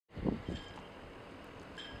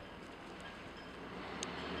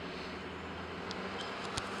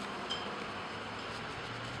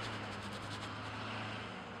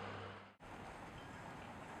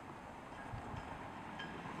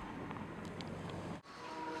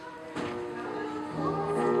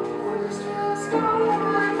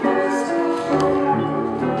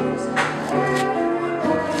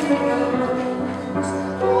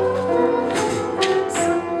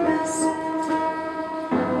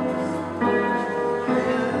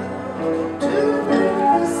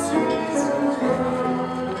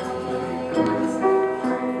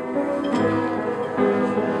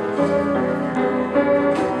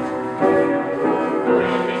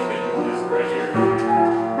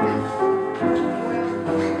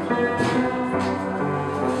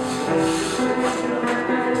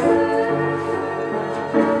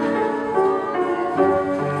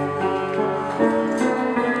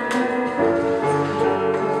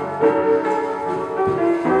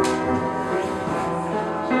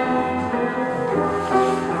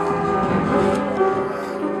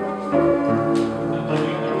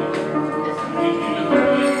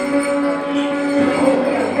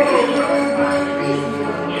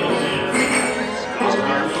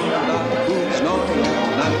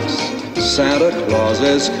Santa Claus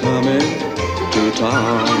is coming to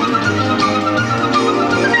town.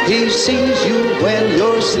 He sees you when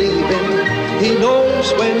you're sleeping. He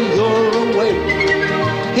knows when you're awake.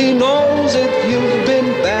 He knows if you've been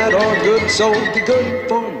bad or good, so be good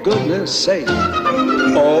for goodness sake.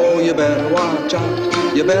 Oh, you better watch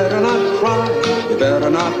out. You better not cry. You better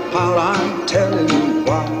not pout. I'm telling you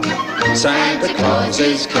why. Santa Claus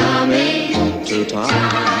is coming to town.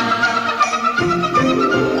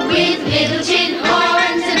 With little tin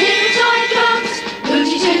horns and little toy drums,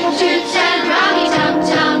 hooty toot toots and rowdy tum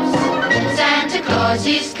tums, Santa Claus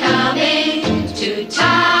is coming to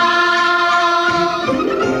town.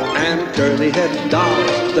 And curly-head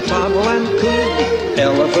dolls, the toggle and cool,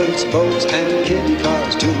 elephants, boats, and kitty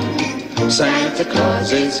cars too. Santa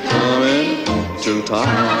Claus is coming to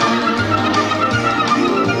town.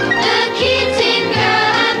 The kids in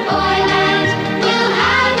girl and boyland will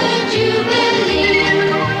have a jubilee.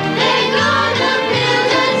 They're gonna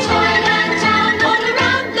build a toyland town all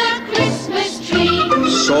around the Christmas tree.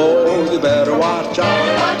 So you better watch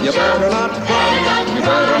out. You better not cry. You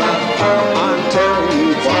better not pout. I'm telling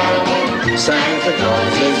you why. Santa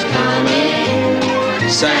Claus is coming.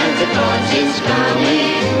 Santa Claus is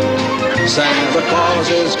coming. Santa Claus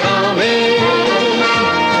is coming.